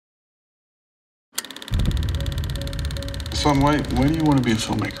Son, why do you want to be a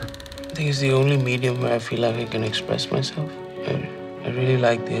filmmaker? I think it's the only medium where I feel like I can express myself. I really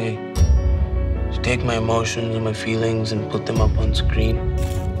like to take my emotions and my feelings and put them up on screen.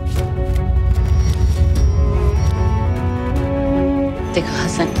 देखो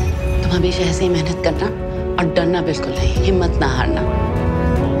हसन, तुम हमेशा ऐसे ही मेहनत करना और डरना बिल्कुल नहीं, हिम्मत ना हारना.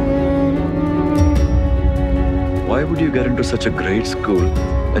 Why would you get into such a great school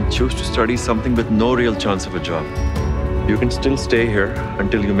and choose to study something with no real chance of a job? You can still stay here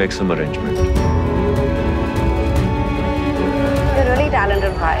until you make some arrangement. You're really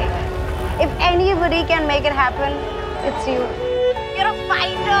talented, bhai. If anybody can make it happen, it's you. You're a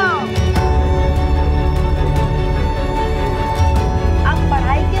fighter. अब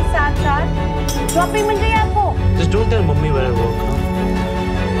पढ़ाई के साथ-साथ job भी मिल गई आपको. Just don't tell mummy where I work. Huh?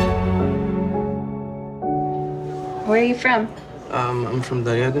 Where are you from? I'm from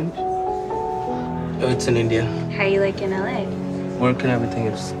Daryaganj. It's in India. How you like in LA? Work and everything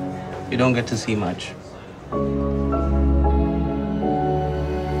is, you don't get to see much.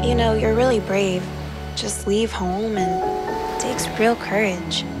 You know, you're really brave. Just leave home and it takes real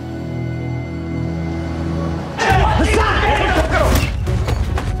courage.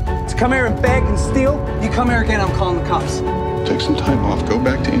 To come here and beg and steal? You come here again, I'm calling the cops. Take some time off, go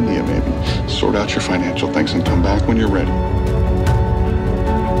back to India maybe. Sort out your financial things and come back when you're ready.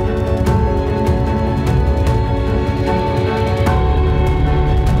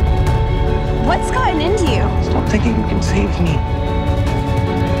 What's gotten into you? Stop thinking you can save me.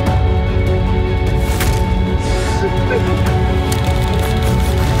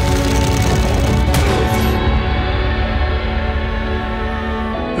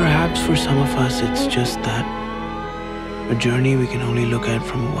 Perhaps for some of us, it's just that a journey we can only look at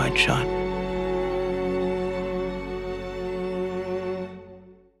from a wide shot.